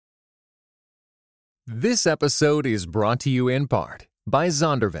This episode is brought to you in part by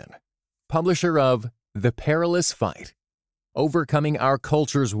Zondervan, publisher of The Perilous Fight: Overcoming Our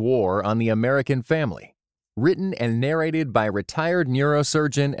Culture's War on the American Family, written and narrated by retired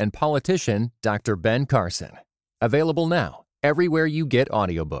neurosurgeon and politician Dr. Ben Carson. Available now everywhere you get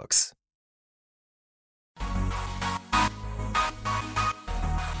audiobooks.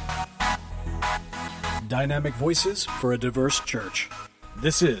 Dynamic voices for a diverse church.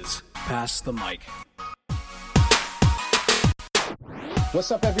 This is Pass the Mic. What's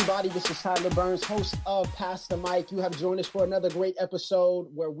up, everybody? This is Tyler Burns, host of Pass the Mic. You have joined us for another great episode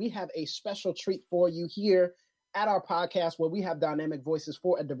where we have a special treat for you here at our podcast where we have dynamic voices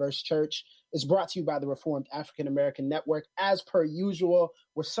for a diverse church. It's brought to you by the Reformed African American Network. As per usual,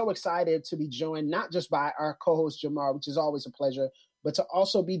 we're so excited to be joined not just by our co-host Jamar, which is always a pleasure, but to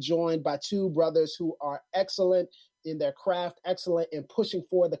also be joined by two brothers who are excellent in their craft, excellent in pushing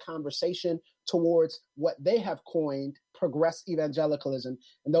forward the conversation towards what they have coined progressive evangelicalism.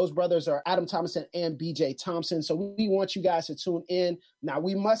 And those brothers are Adam Thomason and BJ Thompson. So we want you guys to tune in. Now,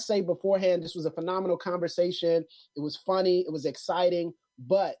 we must say beforehand, this was a phenomenal conversation. It was funny. It was exciting.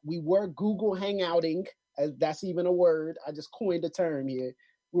 But we were Google Hangouting, as that's even a word. I just coined a term here.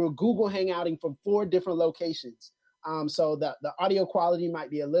 We were Google Hangouting from 4 different locations. So the audio quality might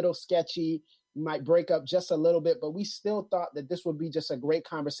be a little sketchy, might break up just a little bit, but we still thought that this would be just a great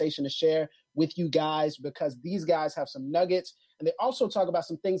conversation to share with you guys because these guys have some nuggets, and they also talk about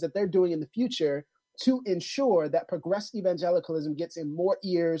some things that they're doing in the future to ensure that progressive evangelicalism gets in more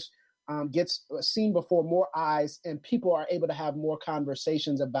ears, gets seen before more eyes, and people are able to have more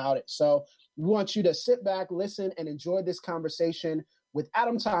conversations about it. So we want you to sit back, listen, and enjoy this conversation with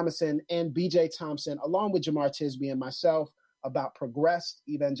Adam Thomason and BJ Thompson, along with Jamar Tisby and myself, about progressive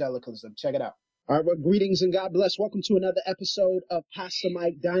evangelicalism. Check it out. All right, well, greetings and God bless. Welcome to another episode of Pass the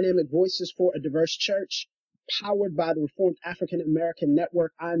Mic, Dynamic Voices for a Diverse Church, powered by the Reformed African American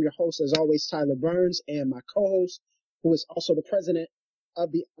Network. I'm your host, as always, Tyler Burns, and my co-host, who is also the president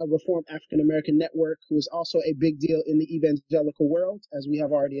of the Reformed African American Network, who is also a big deal in the evangelical world, as we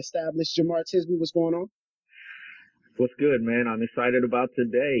have already established. Jamar Tisby, what's going on? What's good, man? I'm excited about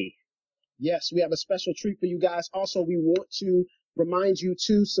today. Yes, we have a special treat for you guys. Also, we want to remind you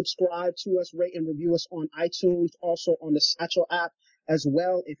to subscribe to us, rate and review us on iTunes, also on the Satchel app as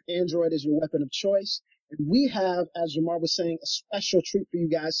well, if Android is your weapon of choice. And we have, as Jamar was saying, a special treat for you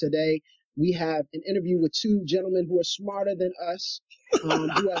guys today. We have an interview with 2 gentlemen who are smarter than us, who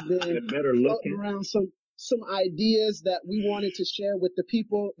have been better floating around some ideas that we wanted to share with the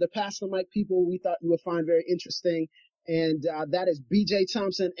people, the Pass the Mic people we thought you would find very interesting. And that is BJ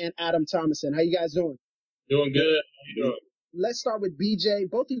Thompson and Adam Thomason. How you guys doing? Doing good. How you doing? Let's start with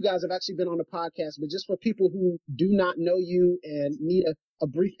BJ. Both of you guys have actually been on the podcast, but just for people who do not know you and need a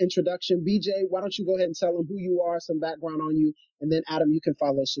brief introduction, BJ, why don't you go ahead and tell them who you are, some background on you, and then Adam, you can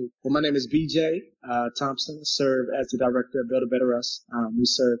follow suit. Well, my name is BJ Thompson. I serve as the director of Build a Better Us. We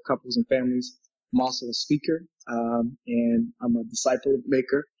serve couples and families. I'm also a speaker, and I'm a disciple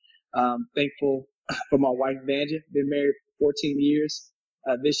maker. Thankful for my wife, Vanja. Been married for 14 years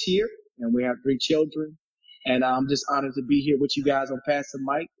this year, and we have 3 children. And I'm just honored to be here with you guys on Pass the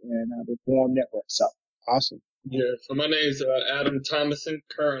Mic and the Reform Network. So awesome. Yeah, so my name is Adam Thomason.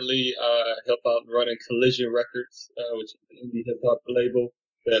 Currently, help out running Collision Records, which is an indie hip hop label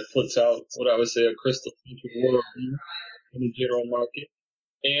that puts out what I would say a crystal centric worldview in the general market.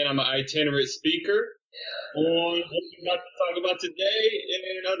 And I'm an itinerant speaker on what we're about to talk about today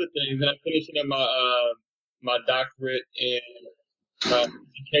and other things. And I'm finishing up my doctorate in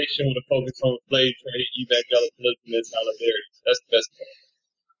education with a focus on slave trade, evangelicalism, and solidarity. That's the best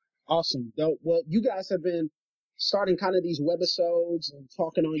part. Awesome. Well, you guys have been starting kind of these webisodes and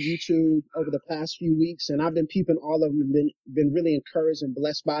talking on YouTube over the past few weeks, and I've been peeping all of them and been really encouraged and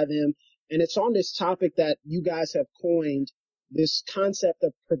blessed by them. And it's on this topic that you guys have coined, this concept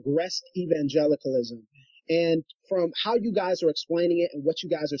of progressed evangelicalism. And from how you guys are explaining it and what you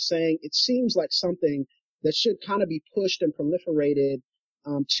guys are saying, it seems like something that should kind of be pushed and proliferated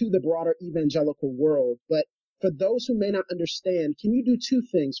to the broader evangelical world. But for those who may not understand, can you do 2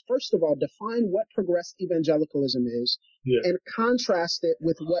 things? First of all, define what progressive evangelicalism is, and contrast it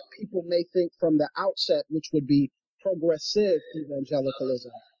with what people may think from the outset, which would be progressive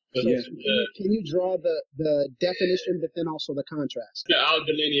evangelicalism. So can you draw the definition, but then also the contrast? Yeah, I'll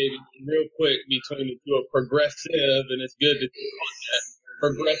delineate real quick between the 2 of progressive, and it's good to call that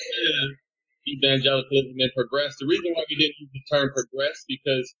progressive evangelicalism and progress. The reason why we didn't use the term progress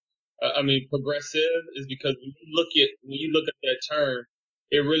progressive is because when you look at that term,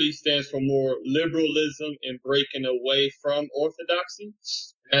 it really stands for more liberalism and breaking away from orthodoxy.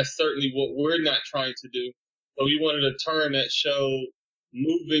 That's certainly what we're not trying to do. So we wanted a term that showed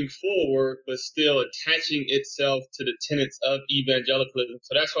moving forward, but still attaching itself to the tenets of evangelicalism.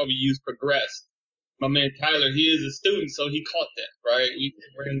 So that's why we use progress. My man Tyler, he is a student, so he caught that, right? We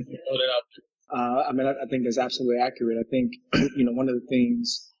can throw that out there. I think that's absolutely accurate. I think, one of the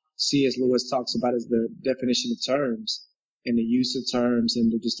things C.S. Lewis talks about is the definition of terms and the use of terms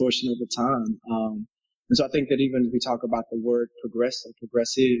and the distortion of the time. And so I think that even as we talk about the word progressive,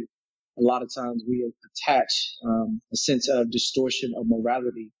 a lot of times we attach a sense of distortion of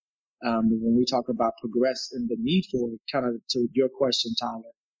morality. When we talk about progress and the need for it, kind of to your question,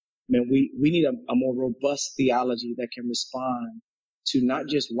 Tyler, we need a more robust theology that can respond to not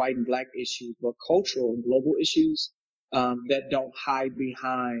just white and black issues, but cultural and global issues that don't hide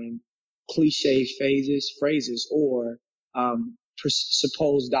behind cliche phrases or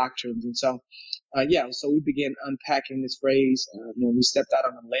supposed doctrines. And so, so we began unpacking this phrase when we stepped out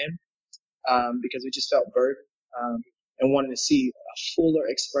on a limb because we just felt burdened and wanted to see a fuller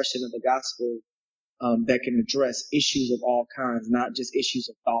expression of the gospel that can address issues of all kinds, not just issues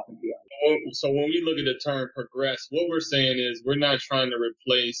of thought and beyond. So when we look at the term progress, what we're saying is we're not trying to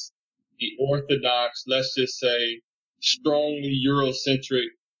replace the orthodox, let's just say, strongly Eurocentric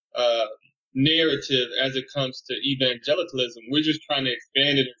narrative as it comes to evangelicalism. We're just trying to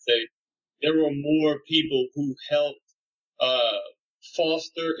expand it and say there were more people who helped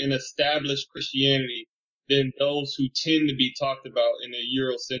foster and establish Christianity than those who tend to be talked about in the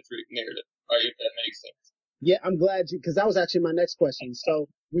Eurocentric narrative, right? If that makes sense. Yeah, I'm glad because that was actually my next question. So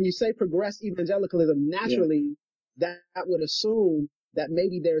when you say progress evangelicalism, naturally that would assume that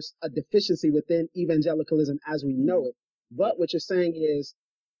maybe there's a deficiency within evangelicalism as we know it. But what you're saying is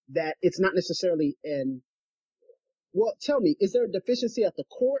that it's not necessarily well, tell me, is there a deficiency at the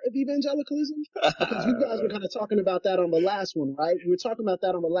core of evangelicalism? Because you guys were kind of talking about that on the last one, right? We were talking about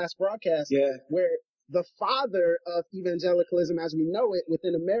that on the last broadcast, where the father of evangelicalism as we know it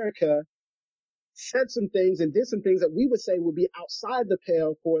within America said some things and did some things that we would say would be outside the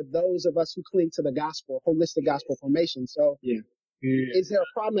pale for those of us who cling to the gospel, holistic gospel formation. So is there a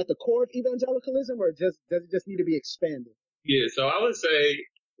problem at the core of evangelicalism, or does it just need to be expanded? Yeah, so I would say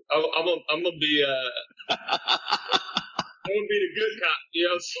I'm gonna be I'm gonna be the good cop. You know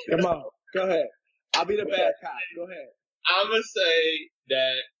what I'm saying? Come on, go ahead. I'll be the bad cop. Go ahead. I'm gonna say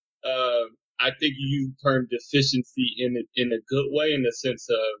that I think you use the term deficiency in a good way, in the sense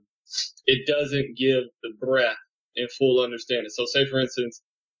of it doesn't give the breadth and full understanding. So, say for instance,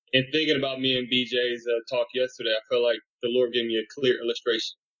 in thinking about me and BJ's talk yesterday, I felt like the Lord gave me a clear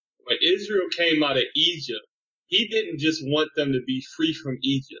illustration. When Israel came out of Egypt, He didn't just want them to be free from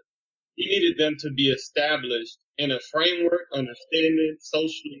Egypt. He needed them to be established in a framework, understanding,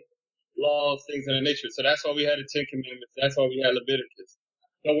 socially, laws, things of that nature. So that's why we had the Ten Commandments. That's why we had Leviticus.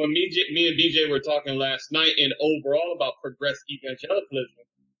 So when me and BJ were talking last night and overall about progressive evangelicalism,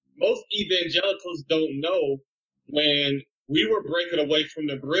 most evangelicals don't know when we were breaking away from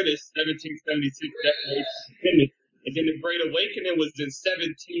the British 1776 Declaration of Independence, and then the Great Awakening was in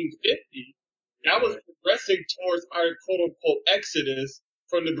 1750. That was progressing towards our quote-unquote exodus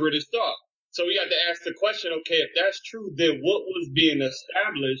from the British thought. So we got to ask the question, okay, if that's true, then what was being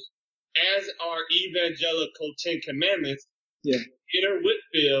established as our evangelical Ten Commandments? Peter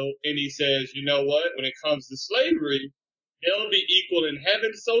Whitfield, and he says, you know what, when it comes to slavery, they'll be equal in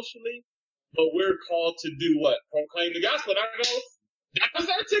heaven socially, but we're called to do what? Proclaim the gospel. That was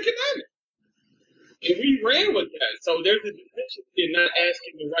our Ten Commandments. And we ran with that. So there's a deficiency in not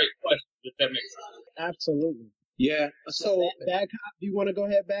asking the right questions, if that makes sense. Absolutely. Yeah. So bad cop, do you want to go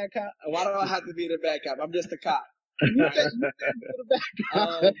ahead, bad cop? Why do I have to be the bad cop? I'm just a cop. You said the bad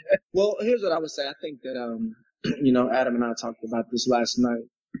cop. Well, here's what I would say. I think that, Adam and I talked about this last night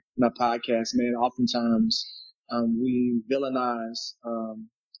in our podcast, man. Oftentimes, we villainize,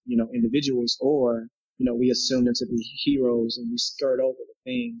 individuals, or, we assume them to be heroes, and we skirt over the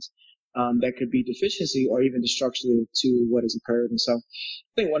things that could be deficiency or even destructive to what has occurred. And so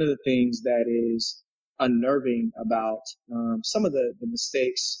I think one of the things that is unnerving about some of the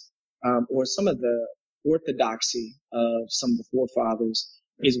mistakes or some of the orthodoxy of some of the forefathers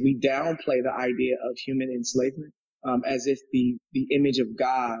is we downplay the idea of human enslavement as if the image of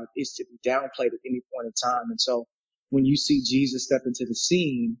God is to be downplayed at any point in time. And so when you see Jesus step into the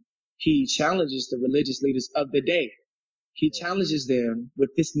scene, he challenges the religious leaders of the day. He challenges them with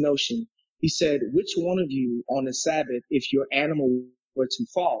this notion. He said, which one of you on the Sabbath, if your animal were to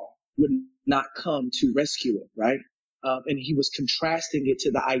fall, would not come to rescue it, right? And he was contrasting it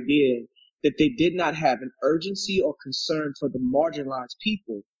to the idea that they did not have an urgency or concern for the marginalized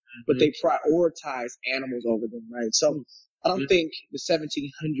people, but they prioritized animals over them, right? So I don't think the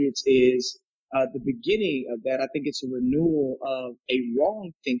 1700s is the beginning of that. I think it's a renewal of a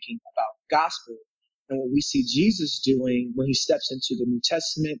wrong thinking about gospel. And what we see Jesus doing when he steps into the New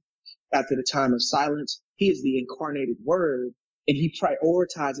Testament after the time of silence, he is the incarnated word, and he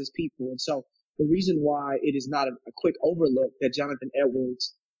prioritizes people. And so the reason why it is not a quick overlook that Jonathan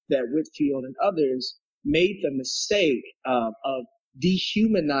Edwards, that Whitefield and others made the mistake of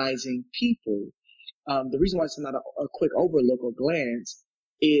dehumanizing people, the reason why it's not a quick overlook or glance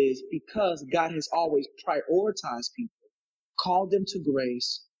is because God has always prioritized people, called them to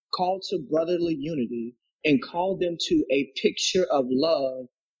grace, called to brotherly unity, and called them to a picture of love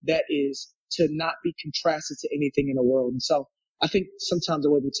that is to not be contrasted to anything in the world. And so I think sometimes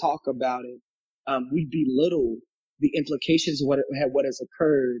the way we talk about it, we belittle the implications of what has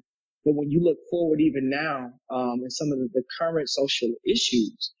occurred. But when you look forward even now, and some of the current social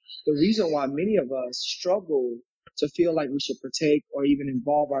issues, the reason why many of us struggle to feel like we should partake or even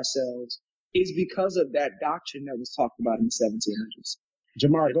involve ourselves is because of that doctrine that was talked about in the 1700s.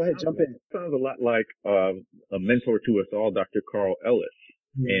 Jamar, go ahead, jump in. Sounds a lot like a mentor to us all, Dr. Carl Ellis.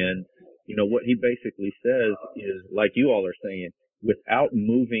 And, what he basically says is, like you all are saying, without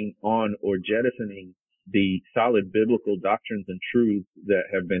moving on or jettisoning the solid biblical doctrines and truths that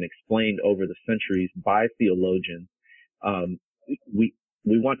have been explained over the centuries by theologians, we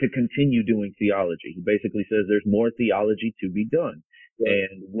want to continue doing theology. He basically says there's more theology to be done. Right.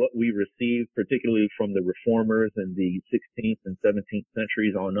 And what we receive, particularly from the reformers in the 16th and 17th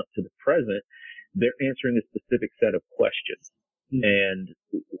centuries on up to the present, they're answering a specific set of questions. And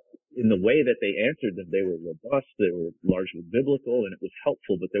in the way that they answered them, they were robust, they were largely biblical, and it was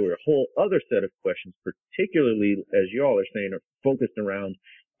helpful, but there were a whole other set of questions, particularly, as you all are saying, are focused around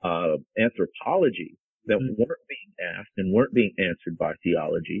anthropology that weren't being asked and weren't being answered by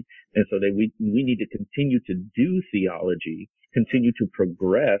theology. And so we need to continue to do theology, continue to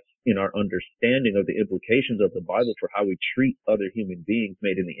progress in our understanding of the implications of the Bible for how we treat other human beings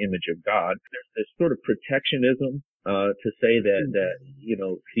made in the image of God. There's this sort of protectionism to say that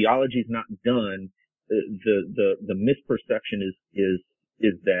theology is not done. The misperception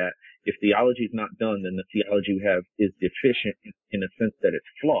is that if theology is not done, then the theology we have is deficient in a sense that it's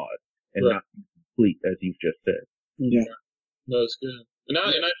flawed and not complete, as you've just said. Yeah. No, it's good. And I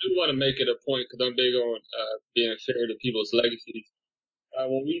do want to make it a point, because I'm big on being fair to people's legacies.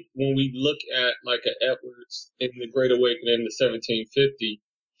 When we look at like a Edwards in the Great Awakening in the 1750,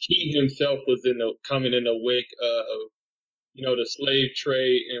 he himself was coming in the wake of the slave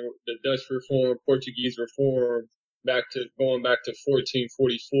trade and the Dutch reform, Portuguese reform, going back to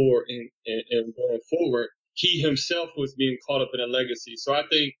 1444 and going forward. He himself was being caught up in a legacy. So I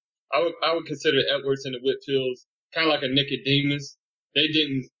think I would consider Edwards and the Whitefields kind of like a Nicodemus. They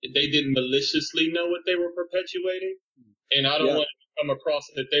didn't maliciously know what they were perpetuating, and I don't want to come across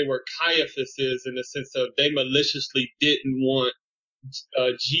that they were Caiaphases in the sense of they maliciously didn't want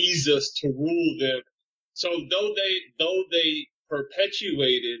Jesus to rule them. So though they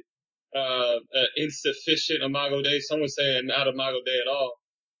perpetuated insufficient Imago Dei, some would say not Imago Dei at all,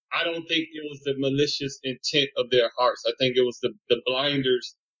 I don't think it was the malicious intent of their hearts. I think it was the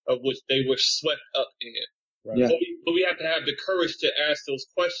blinders of which they were swept up in. Right. Yeah. But we have to have the courage to ask those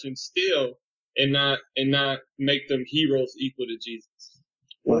questions still, and not make them heroes equal to Jesus.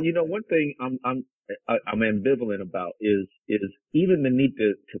 Well, one thing I'm ambivalent about is even the need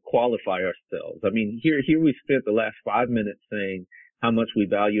to qualify ourselves. I mean, here we spent the last 5 minutes saying how much we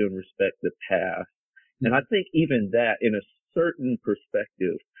value and respect the past, and I think even that, in a certain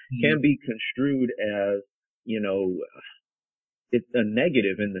perspective, can be construed as it's a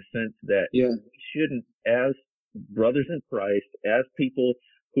negative in the sense that we shouldn't, as brothers in Christ, as people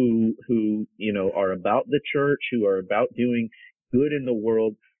who are about the church, who are about doing good in the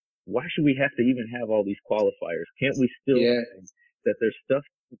world, why should we have to even have all these qualifiers? Can't we still say that there's stuff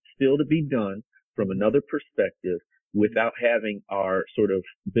still to be done from another perspective without having our sort of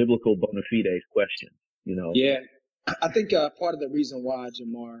biblical bona fides questions, Yeah. I think part of the reason why,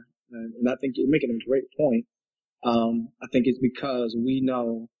 Jamar, and I think you're making a great point, I think it's because we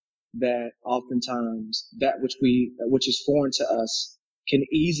know that oftentimes that which is foreign to us can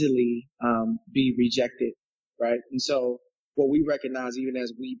easily be rejected, right? And so what we recognize, even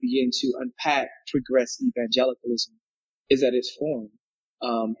as we begin to unpack progressive evangelicalism, is that it's foreign,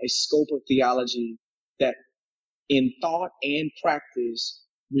 a scope of theology that in thought and practice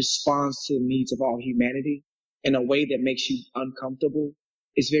responds to the needs of all humanity in a way that makes you uncomfortable.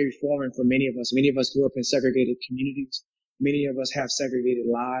 It's very foreign for many of us. Many of us grew up in segregated communities. Many of us have segregated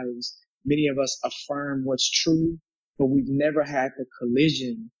lives. many of us affirm what's true, but we've never had the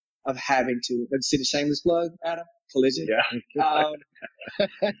collision of having to. Let's see the shameless plug, Adam? Collision. Yeah.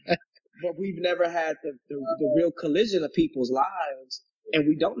 But we've never had the real collision of people's lives, and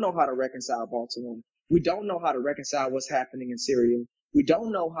we don't know how to reconcile Baltimore. We don't know how to reconcile what's happening in Syria. We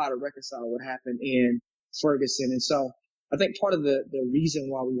don't know how to reconcile what happened in Ferguson. And so I think part of the reason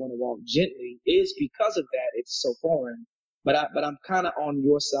why we want to walk gently is because of that. It's so foreign. But I'm kind of on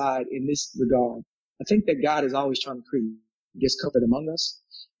your side in this regard. I think that God is always trying to create discomfort among us,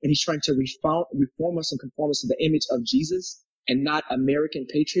 and he's trying to reform us and conform us to the image of Jesus and not American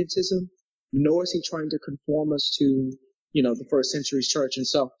patriotism, nor is he trying to conform us to, the first century church. And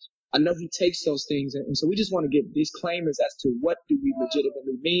so I know he takes those things. And so we just want to give disclaimers as to what do we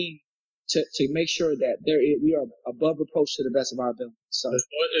legitimately mean to make sure that we are above reproach to the best of our ability. So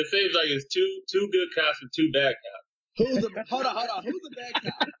it seems like it's two good cops and two bad cops. Hold on. Who's the bad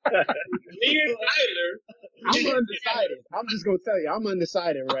cop? Me and Tyler. I'm undecided. I'm just going to tell you, I'm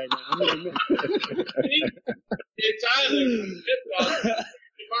undecided right now. I'm going to admit. Me and Tyler,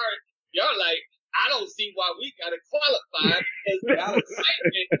 y'all like, I don't see why we got to qualify because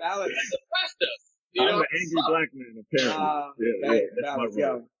balance suppressed us. I'm an angry black man, apparently. That's my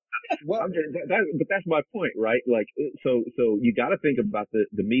role. But that's my point, right? Like, so you got to think about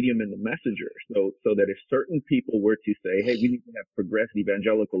the medium and the messenger. So that if certain people were to say, hey, we need to have progressive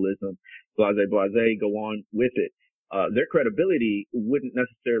evangelicalism, blase, go on with it, their credibility wouldn't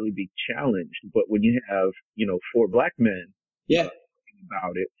necessarily be challenged. But when you have, 4 black men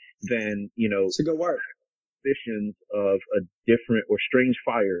about it, then, it's a good word. Suspicions of a different or strange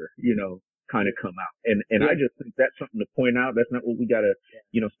fire, kind of come out. And I just think that's something to point out. That's not what we got to,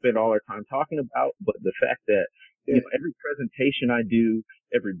 spend all our time talking about. But the fact that, every presentation I do,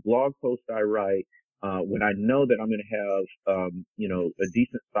 every blog post I write, when I know that I'm going to have, a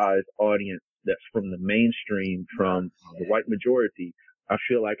decent sized audience that's from the mainstream, from the white majority, I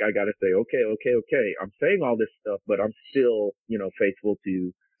feel like I got to say, okay. I'm saying all this stuff, but I'm still, faithful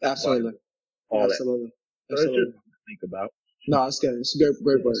to absolutely all Absolutely. That. So it's just something to think about. No, it's good. It's a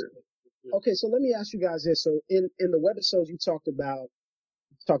great word. Okay, so let me ask you guys this. So in the webisodes, you talked about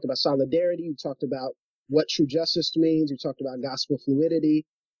solidarity. You talked about what true justice means. You talked about gospel fluidity,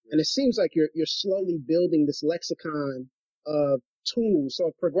 and it seems like you're slowly building this lexicon of tools. So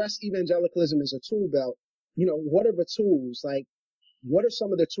if progressive evangelicalism is a tool belt, what are the tools? Like, what are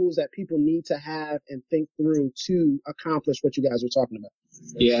some of the tools that people need to have and think through to accomplish what you guys are talking about?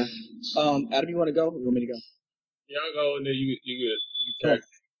 Yeah. Adam, you want to go? Or you want me to go? Yeah, I'll go, and then you talk.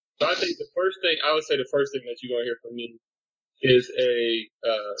 So I think the first thing that you're going to hear from me is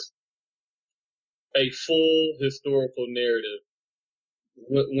a full historical narrative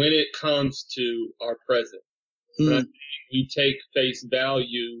when it comes to our present. I think we take face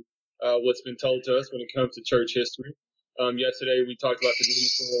value what's been told to us when it comes to church history. Yesterday we talked about the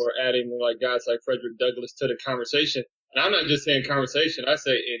need for adding guys like Frederick Douglass to the conversation. And I'm not just saying conversation. I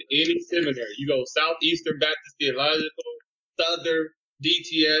say in any seminary, you go Southeastern Baptist Theological, Southern,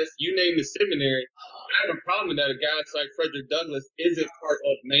 DTS, you name the seminary. I have a problem that a guy like Frederick Douglass isn't part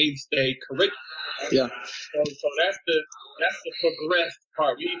of mainstay curriculum. Yeah. So that's the progressed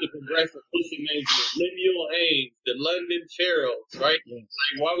part. We need to progress the pushing names, Lemuel Haynes, the London Pharaohs, right? Yes.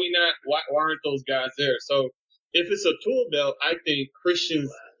 Like why aren't those guys there? So if it's a tool belt, I think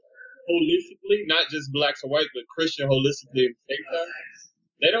Christians holistically, not just blacks or whites, but Christian holistically at the same time,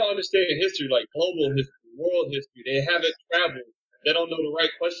 they don't understand history, like global history, world history. They haven't traveled. They don't know the right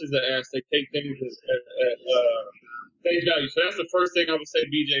questions to ask. They take things at face value. So that's the first thing I would say,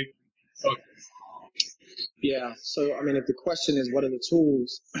 BJ. Yeah. So, if the question is what are the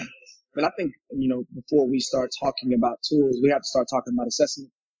tools, I think, before we start talking about tools, we have to start talking about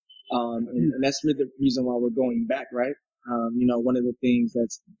assessment. And that's really the reason why we're going back, right? One of the things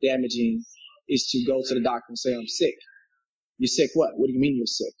that's damaging is to go to the doctor and say, I'm sick. You're sick what? What do you mean you're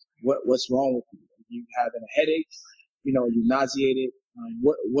sick? What's wrong with you? Are you having a headache? Are you nauseated?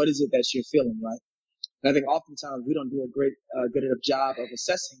 What is it that you're feeling, right? And I think oftentimes we don't do a good enough job of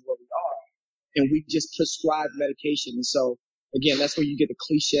assessing where we are, and we just prescribe medication. And so, again, that's where you get the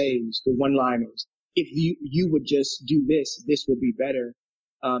cliches, the one-liners. If you would just do this, this would be better.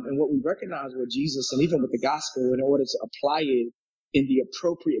 And what we recognize with Jesus and even with the gospel, in order to apply it in the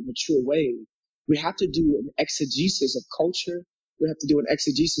appropriate, mature way, we have to do an exegesis of culture. We have to do an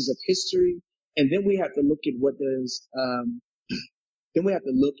exegesis of history. And then we have to look at then we have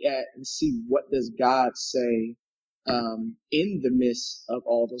to look at and see what does God say, in the midst of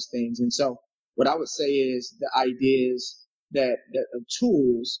all those things. And so what I would say is the idea is that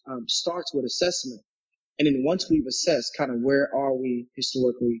tools, starts with assessment. And then once we've assessed kind of where are we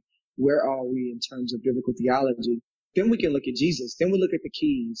historically, where are we in terms of biblical theology? Then we can look at Jesus. Then we look at the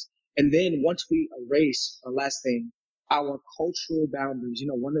keys. And then once we erase, last thing, our cultural boundaries,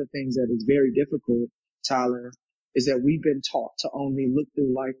 one of the things that is very difficult, Tyler, is that we've been taught to only look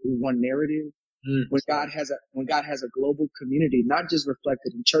through life through one narrative. When God has a global community, not just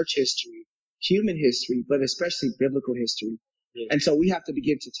reflected in church history, human history, but especially biblical history. Yeah. And so we have to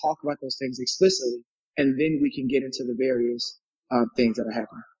begin to talk about those things explicitly, and then we can get into the various things that are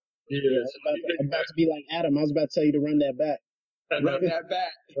happening. Yeah, I'm about to be like Adam. I was about to tell you to run that back. Run that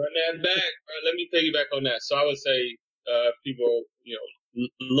back. Right, let me piggyback on that. So I would say people,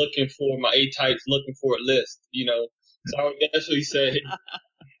 looking for my A-types, looking for a list, So I would actually say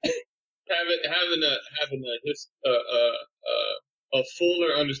having a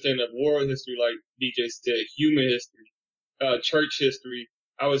fuller understanding of world history, like DJ said, human history, church history.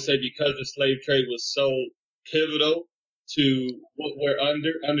 I would say because the slave trade was so pivotal to what we're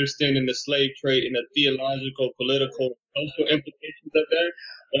understanding the slave trade and the theological, political, social implications of that.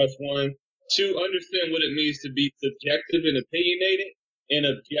 That's one. Two, understand what it means to be subjective and opinionated, and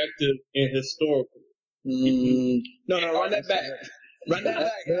objective and historical. No, run that back. Run that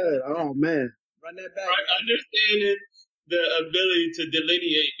back. Oh man, run that back. Right, understanding the ability to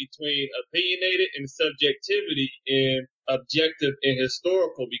delineate between opinionated and subjectivity and objective and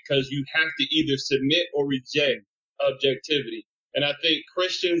historical, because you have to either submit or reject objectivity. And I think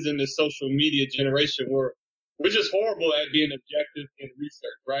Christians in the social media generation we're just horrible at being objective in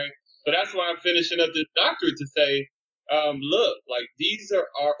research, right? So that's why I'm finishing up this doctorate to say, look, like these are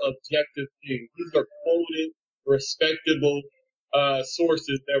our objective things. These are quoted, respectable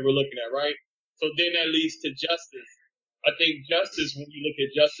sources that we're looking at, right? So then that leads to justice. I think justice, when we look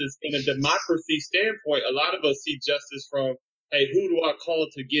at justice in a democracy standpoint, a lot of us see justice from, hey, who do I call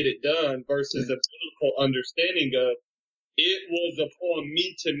to get it done versus a biblical understanding of it was upon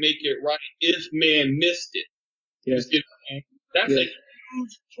me to make it right if man missed it. Yes. That's a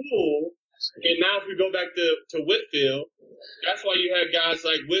huge tool. And now if we go back to Whitefield, that's why you have guys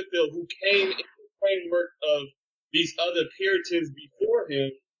like Whitefield who came in the framework of these other Puritans before him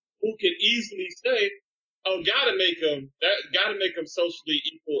who could easily say, oh, gotta make them socially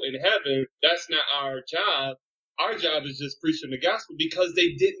equal in heaven. That's not our job. Our job is just preaching the gospel, because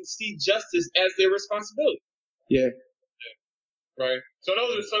they didn't see justice as their responsibility. Yeah. Right. So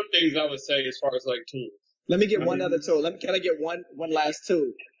those are some things I would say as far as like tools. Let me get one other tool. Can I get one last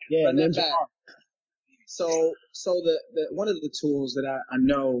tool? Yeah. Run that back. So the one of the tools that I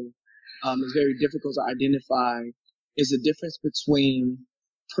know is very difficult to identify is the difference between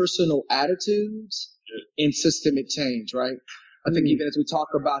personal attitudes and systemic change, right? I think even as we talk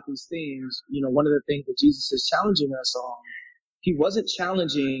about these things, one of the things that Jesus is challenging us on, he wasn't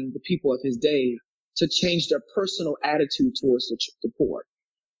challenging the people of his day to change their personal attitude towards the poor.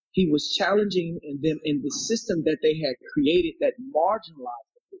 He was challenging them in the system that they had created that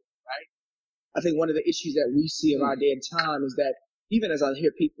marginalized the poor, right? I think one of the issues that we see in our day and time is that even as I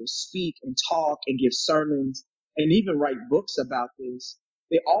hear people speak and talk and give sermons and even write books about this,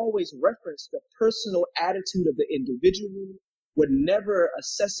 they always reference the personal attitude of the individual, with never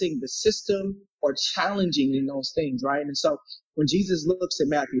assessing the system or challenging in those things, right? And so when Jesus looks at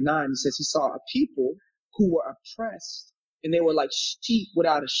Matthew 9, he says he saw a people who were oppressed and they were like sheep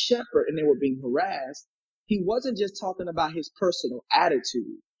without a shepherd and they were being harassed. He wasn't just talking about his personal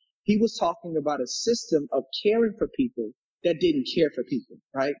attitude. He was talking about a system of caring for people that didn't care for people,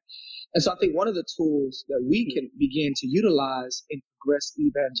 right? And so I think one of the tools that we can begin to utilize in progressive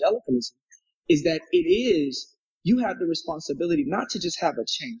evangelicalism is that you have the responsibility not to just have a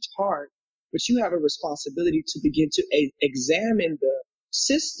changed heart, but you have a responsibility to begin to examine the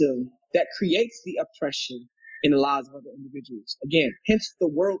system that creates the oppression in the lives of other individuals. Again, hence the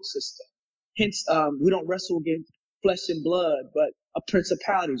world system. Hence, we don't wrestle against flesh and blood, but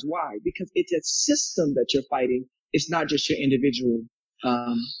principalities. Why? Because it's a system that you're fighting. It's not just your individual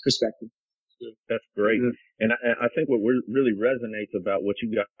perspective. That's great. Yeah. And I think what really resonates about what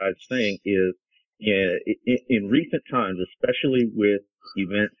you guys are saying is, in recent times, especially with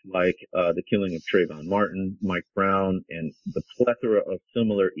events like the killing of Trayvon Martin, Mike Brown, and the plethora of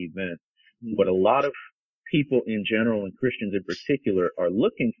similar events, what a lot of people in general and Christians in particular are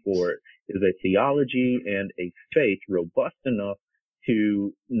looking for is a theology and a faith robust enough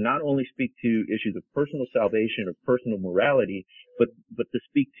to not only speak to issues of personal salvation or personal morality, but to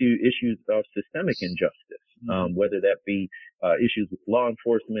speak to issues of systemic injustice, whether that be issues with law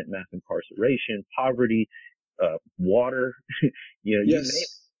enforcement, mass incarceration, poverty, water, you name it.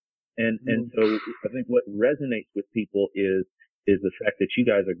 And so I think what resonates with people is is the fact that you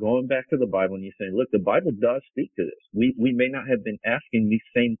guys are going back to the Bible and you're saying, look, the Bible does speak to this. We may not have been asking these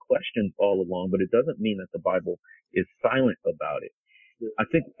same questions all along, but it doesn't mean that the Bible is silent about it. I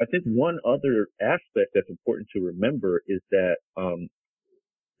think one other aspect that's important to remember is that,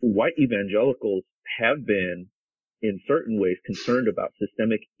 white evangelicals have been in certain ways concerned about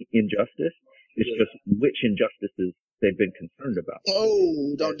systemic injustice. It's just which injustices they've been concerned about.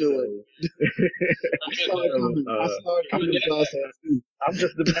 Oh, don't do it. I saw it coming. I'm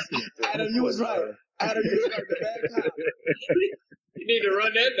just the messenger. Adam, you was right. Adam, you was right. The bad cop. You need to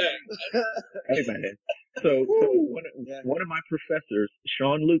run that back. Hey, man. So one of my professors,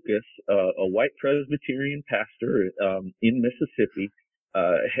 Sean Lucas, a white Presbyterian pastor in Mississippi,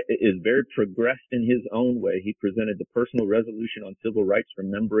 is very progressed in his own way. He presented the personal resolution on civil rights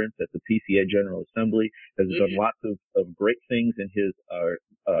remembrance at the PCA General Assembly, has done lots of great things in his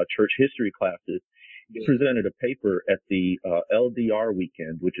church history classes. He presented a paper at the LDR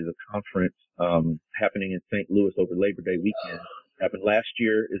weekend, which is a conference happening in St. Louis over Labor Day weekend. Happened last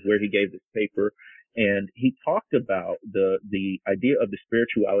year is where he gave this paper, and he talked about the idea of the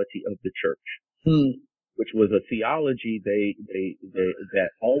spirituality of the church. Which was a theology that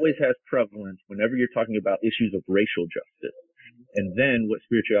always has prevalence whenever you're talking about issues of racial justice. And then what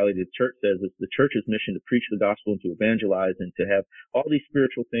spirituality of the church says is the church's mission to preach the gospel and to evangelize and to have all these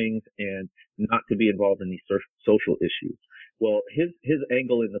spiritual things and not to be involved in these social issues. Well, his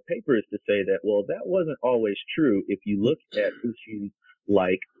angle in the paper is to say that, well, that wasn't always true if you look at issues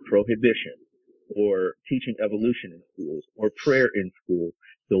like prohibition or teaching evolution in schools or prayer in schools.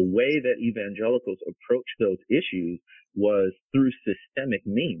 The way that evangelicals approached those issues was through systemic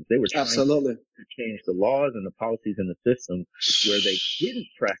means. They were trying to change the laws and the policies in the system. Where they didn't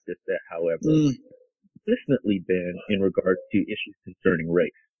practice that, however, consistently been in regards to issues concerning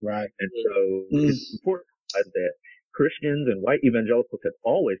race. Right. And so it's important that Christians and white evangelicals have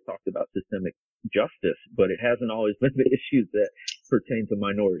always talked about systemic justice, but it hasn't always been the issues that pertain to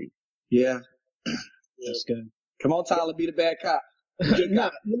minorities. Yeah. That's good. Come on, Tyler, be the bad cop. Now,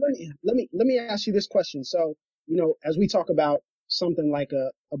 let me ask you this question. So, as we talk about something like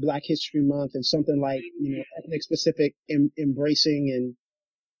a Black History Month and something like, ethnic specific embracing, and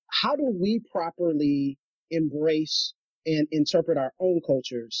how do we properly embrace and interpret our own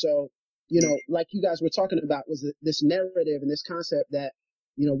culture? So, like you guys were talking about was this narrative and this concept that,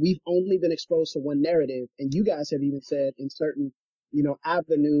 we've only been exposed to one narrative. And you guys have even said in certain,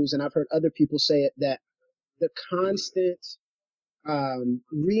 avenues, and I've heard other people say it, that the constant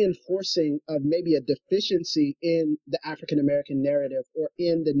reinforcing of maybe a deficiency in the African American narrative or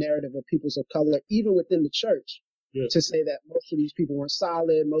in the narrative of peoples of color, even within the church, to say that most of these people weren't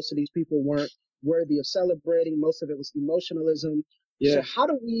solid, most of these people weren't worthy of celebrating, most of it was emotionalism. So how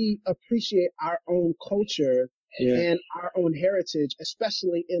do we appreciate our own culture and our own heritage,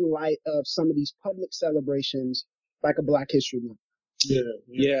 especially in light of some of these public celebrations like a Black History Month?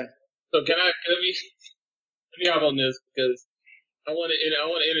 Yeah. So let me hop on this because I want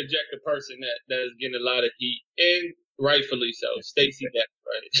to interject a person that is getting a lot of heat, and rightfully so. Stacey Dash,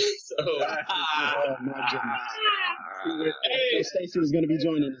 right? So, my goodness. Hey, Stacey was going to be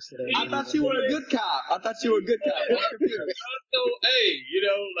joining us today. I thought you were a good cop.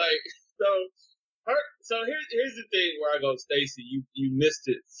 So, so here's the thing where I go, Stacey, you missed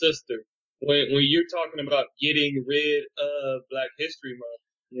it, sister. When you're talking about getting rid of Black History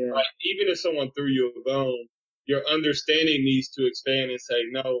Month, right? Even if someone threw you a bone, your understanding needs to expand and say,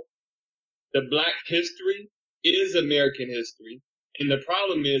 no, the Black history is American history. And the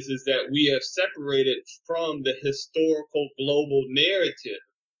problem is that we have separated from the historical global narrative.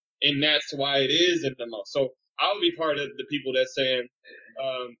 And that's why it is in the month. So I'll be part of the people that's saying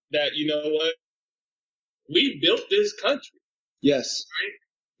that, you know what? We built this country. Yes. Right?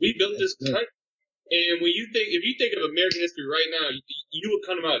 We built this country. And if you think of American history right now, you would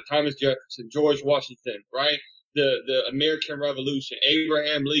come out Thomas Jefferson, George Washington, right? The American Revolution,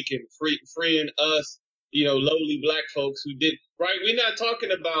 Abraham Lincoln, freeing us, lowly Black folks who did, right? We're not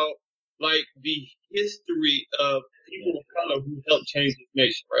talking about like the history of people of color who helped change this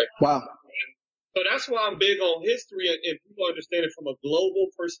nation, right? Wow. So that's why I'm big on history and people understand it from a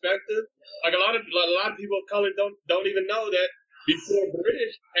global perspective. Like a lot of people of color don't even know that before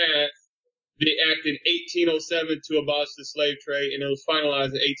British passed the act in 1807 to abolish the slave trade, and it was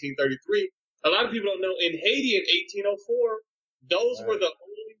finalized in 1833. A lot of people don't know in Haiti in 1804, those were the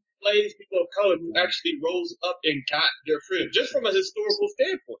only enslaved people of color who actually rose up and got their freedom, just from a historical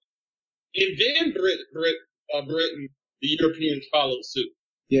standpoint. And then Britain, the Europeans followed suit.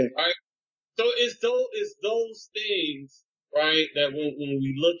 Yeah. Right. So it's those things, right, that when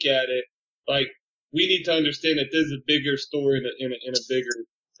we look at it, like we need to understand that there's a bigger story in a bigger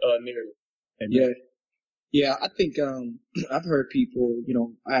narrative. Yeah. I think I've heard people,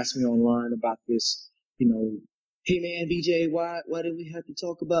 ask me online about this. Hey man, BJ, why did we have to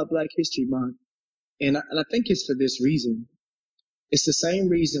talk about Black History Month? And I think it's for this reason. It's the same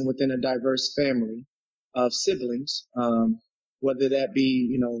reason within a diverse family of siblings, whether that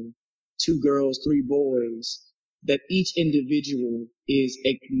be, 2 girls, 3 boys, that each individual is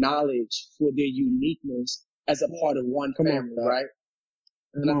acknowledged for their uniqueness as a part of one family, right?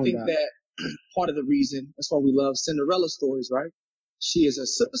 And I think that part of the reason, that's why we love Cinderella stories, right? She is a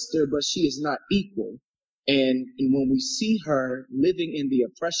sister, but she is not equal. And when we see her living in the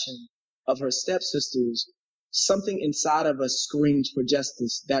oppression of her stepsisters, something inside of us screams for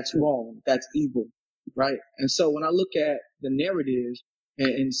justice. That's wrong. That's evil, right? And so when I look at the narrative,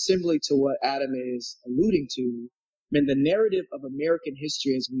 and similarly to what Adam is alluding to, the narrative of American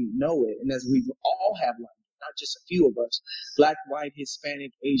history as we know it, and as we all have learned, not just a few of us, Black, white,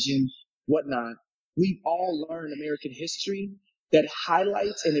 Hispanic, Asian, whatnot, we've all learned American history that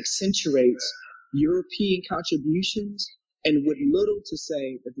highlights and accentuates European contributions, and with little to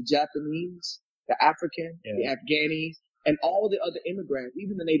say that the Japanese, the African, the Afghani, and all the other immigrants,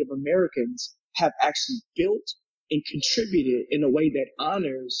 even the Native Americans, have actually built and contributed in a way that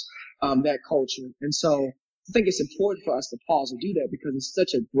honors that culture. And so I think it's important for us to pause and do that because it's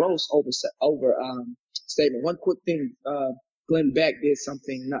such a gross statement. One quick thing, Glenn Beck did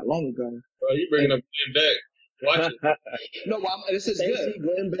something not long ago. Bro, you bringing up Glenn Beck. Watch it. No, this is good.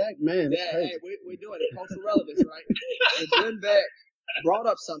 Glenn Beck, man. Yeah, hey, we're doing it. Cultural relevance, right? And Glenn Beck brought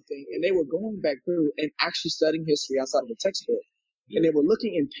up something, and they were going back through and actually studying history outside of the textbook. And they were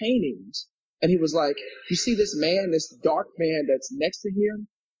looking in paintings, and he was like, you see this man, this dark man that's next to him?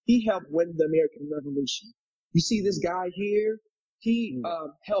 He helped win the American Revolution. You see this guy here? He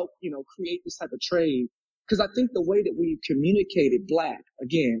helped, create this type of trade. Because I think the way that we've communicated Black,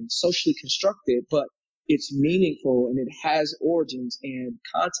 again, socially constructed, but it's meaningful and it has origins and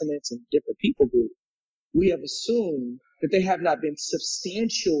continents and different people groups. We have assumed that they have not been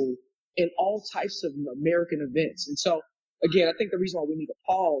substantial in all types of American events. And so, again, I think the reason why we need to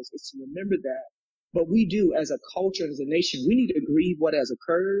pause is to remember that. But we do, as a culture, as a nation, we need to grieve what has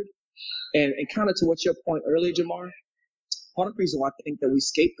occurred. And kind of to what your point earlier, Jamar, part of the reason why I think that we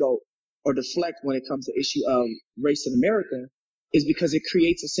scapegoat or deflect when it comes to the issue of race in America is because it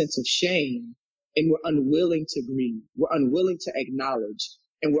creates a sense of shame, and we're unwilling to grieve. We're unwilling to acknowledge,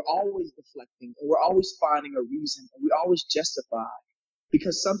 and we're always deflecting, and we're always finding a reason, and we always justify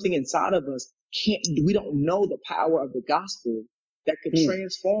because something inside of us we don't know the power of the gospel that could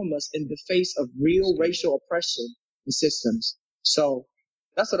transform us in the face of real racial oppression and systems. So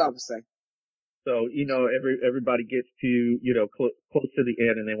that's what I would say. So, everybody gets to, close to the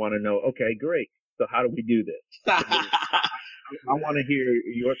end and they want to know, okay, great. So how do we do this? I want to hear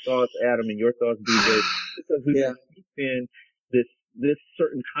your thoughts, Adam, and your thoughts, BJ, because we keep in this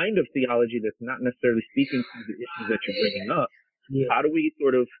certain kind of theology that's not necessarily speaking to the issues that you're bringing up. Yeah. How do we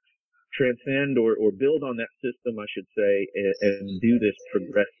sort of transcend or build on that system, I should say, and do this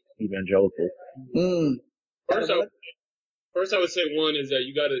progressive evangelical? First, I would say one is that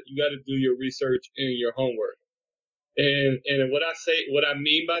you gotta do your research and your homework. And what I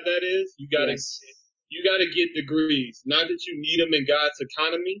mean by that is you gotta get degrees. Not that you need them in God's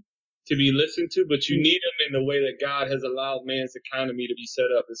economy to be listened to, but you need them in the way that God has allowed man's economy to be set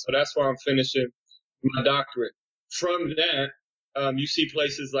up. And so that's why I'm finishing my doctorate. From that, you see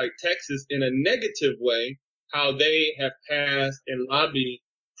places like Texas in a negative way, how they have passed and lobbied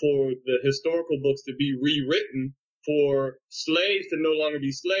for the historical books to be rewritten for slaves to no longer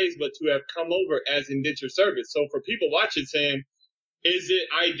be slaves, but to have come over as indentured servants. So for people watching saying, is it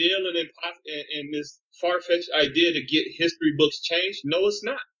ideal and this far-fetched idea to get history books changed? No, it's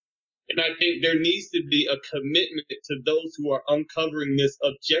not. And I think there needs to be a commitment to those who are uncovering this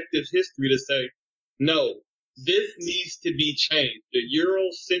objective history to say, no, this needs to be changed. The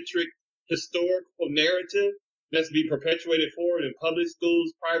Eurocentric historical narrative that's to be perpetuated forward in public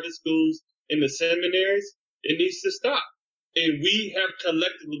schools, private schools, in the seminaries, it needs to stop. And we have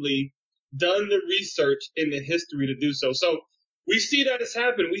collectively done the research in the history to do so. So we see that it's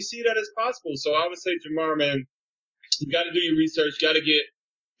happened. We see that it's possible. So I would say, Jamar, man, you got to do your research. Got to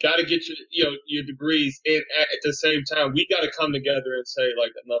get your degrees. And at the same time, we got to come together and say,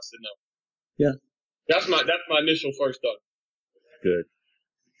 like, enough's enough. Yeah. That's my initial first thought. Good.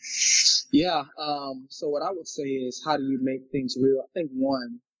 Yeah. So what I would say is, how do you make things real? I think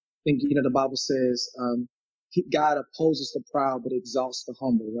the Bible says, God opposes the proud, but exalts the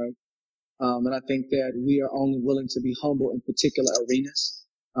humble, right? And I think that we are only willing to be humble in particular arenas.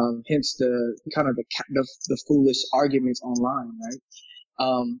 Hence the kind of the foolish arguments online, right?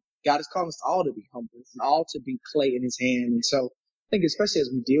 God is calling us all to be humble and all to be clay in his hand. And so I think especially as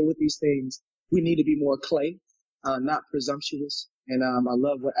we deal with these things, we need to be more clay, not presumptuous. And I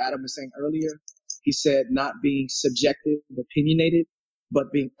love what Adam was saying earlier. He said not being subjective, opinionated,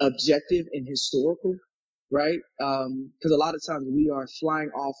 but being objective and historical, right? Because a lot of times we are flying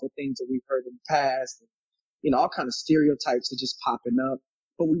off of things that we've heard in the past, all kind of stereotypes are just popping up,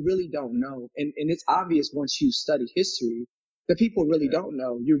 but we really don't know. And it's obvious once you study history that people really don't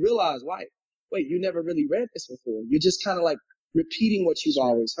know. You realize, wait, you never really read this before. You're just kind of like repeating what you've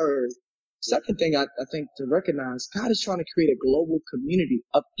always heard. Second thing I think to recognize, God is trying to create a global community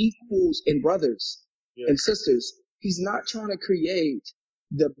of equals and brothers and sisters. He's not trying to create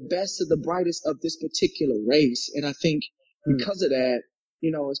the best of the brightest of this particular race. And I think because of that,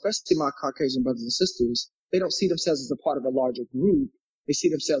 especially my Caucasian brothers and sisters, they don't see themselves as a part of a larger group. They see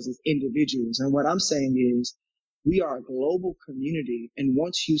themselves as individuals. And what I'm saying is we are a global community. And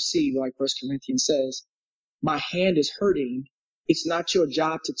once you see, like 1 Corinthians says, my hand is hurting, it's not your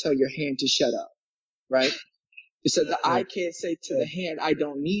job to tell your hand to shut up, right? It said the eye can't say to the hand, I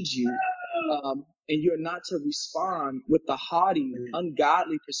don't need you. And you're not to respond with the haughty,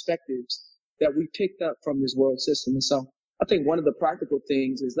 ungodly perspectives that we picked up from this world system. And so I think one of the practical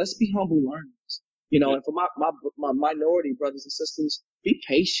things is let's be humble learners, and for my minority brothers and sisters, be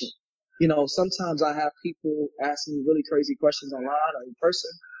patient. Sometimes I have people ask me really crazy questions online or in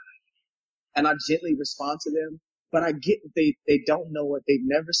person, and I gently respond to them, but I get that they don't know it. They've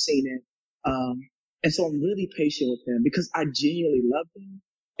never seen it. And so I'm really patient with them because I genuinely love them.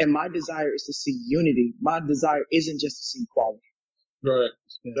 And my desire is to see unity. My desire isn't just to see equality. Right.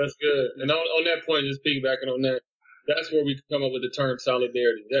 That's good. And on that point, just piggybacking on that, that's where we come up with the term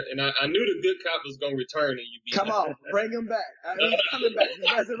solidarity. And I knew the good cop was going to return and you come on, bring him back. He's coming back.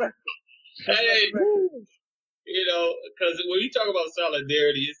 Hey, because when you talk about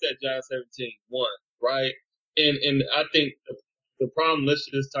solidarity, it's that John 17:1, right? And I think the problem, let's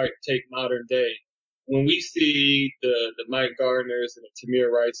just take modern day. When we see the Mike Gardners and the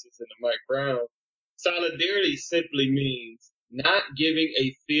Tamir Rices and the Mike Brown, solidarity simply means not giving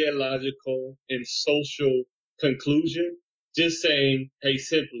a theological and social conclusion, just saying, hey,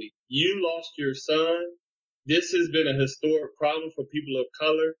 simply, you lost your son. This has been a historic problem for people of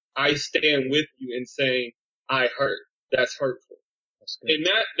color. I stand with you in saying, I hurt. That's hurtful. And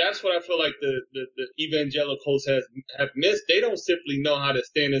that's what I feel like the evangelicals have missed. They don't simply know how to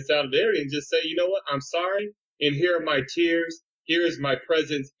stand in solidarity and just say, you know what, I'm sorry, and here are my tears. Here is my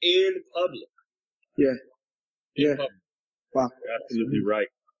presence in public. Yeah. Public. Wow. You're absolutely right.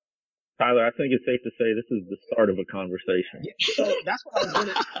 Tyler, I think it's safe to say this is the start of a conversation. So that's what I was going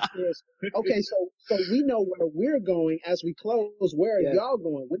to ask is, okay, so we know where we're going as we close. Where are y'all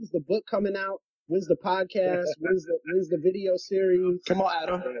going? When's the book coming out? When's the podcast? When's the video series? Come on,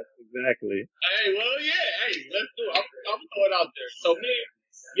 Adam. Yes, exactly. Hey, well, yeah. Hey, let's do it. I'm going out there. So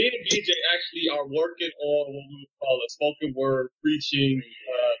me and BJ actually are working on what we would call a spoken word preaching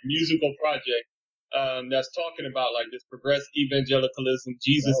musical project that's talking about like this progressive evangelicalism,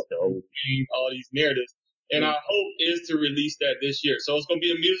 Jesus, all these narratives. And our hope is to release that this year. So it's going to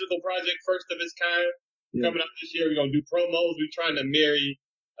be a musical project, first of its kind, coming up this year. We're going to do promos. We're trying to marry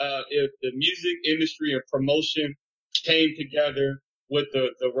if the music industry and promotion came together with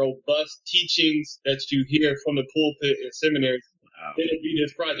the robust teachings that you hear from the pulpit and seminaries, then it'd be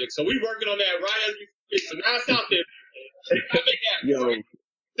this project. So we're working on that right as we speak. So now it's out there.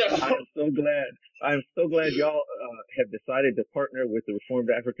 I'm so glad y'all have decided to partner with the Reformed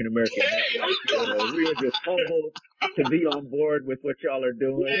African American Network. We are just humbled to be on board with what y'all are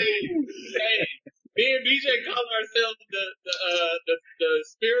doing. Hey, me and BJ call ourselves the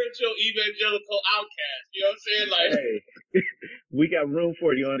spiritual evangelical outcast. You know what I'm saying? Like, hey, we got room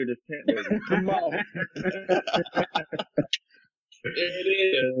for you under this tent, baby. Come on. There it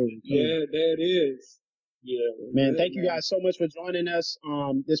is. Yeah, there it is. Yeah, man, thank you guys so much for joining us.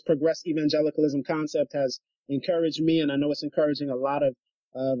 This progressive evangelicalism concept has encouraged me, and I know it's encouraging a lot of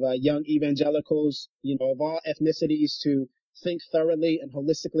young evangelicals, of all ethnicities, to think thoroughly and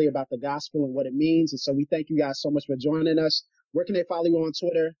holistically about the gospel and what it means. And so we thank you guys so much for joining us. Where can they follow you on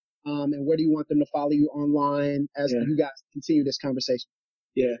Twitter? And where do you want them to follow you online as you guys continue this conversation?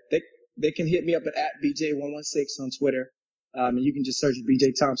 Yeah, they can hit me up at BJ116 on Twitter. And you can just search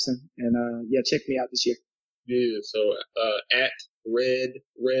BJ Thompson and check me out this year. Yeah, so at Red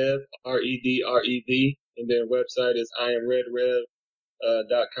Rev, REDREV, and their website is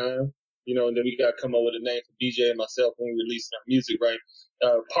IamRedRev.com. And then we got to come up with a name for BJ and myself when we release our music, right?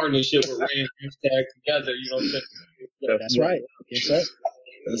 Partnership with Rand hashtag together, you know what I'm saying? That's right. Yes, sir.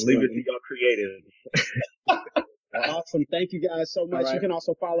 Leave it to y'all creatives. Awesome. Thank you guys so much. Right. You can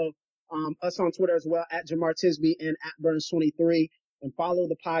also follow us on Twitter as well, at Jamar Tisby and at Burns23. And follow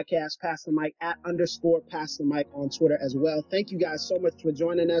the podcast, Pass the Mic, at _Pass the Mic on Twitter as well. Thank you guys so much for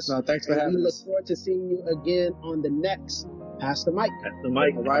joining us. No, thanks for having us. We look forward to seeing you again on the next Pass the Mic. Pass the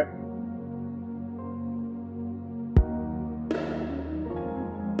mic. All right.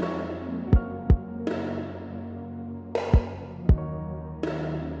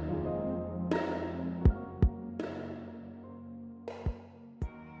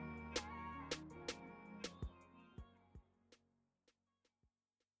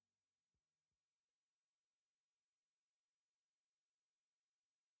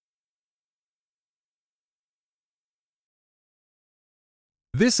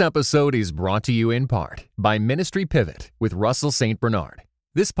 This episode is brought to you in part by Ministry Pivot with Russell St. Bernard.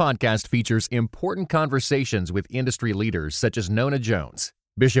 This podcast features important conversations with industry leaders such as Nona Jones,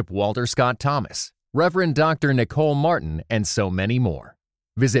 Bishop Walter Scott Thomas, Reverend Dr. Nicole Martin, and so many more.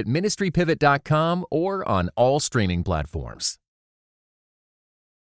 Visit ministrypivot.com or on all streaming platforms.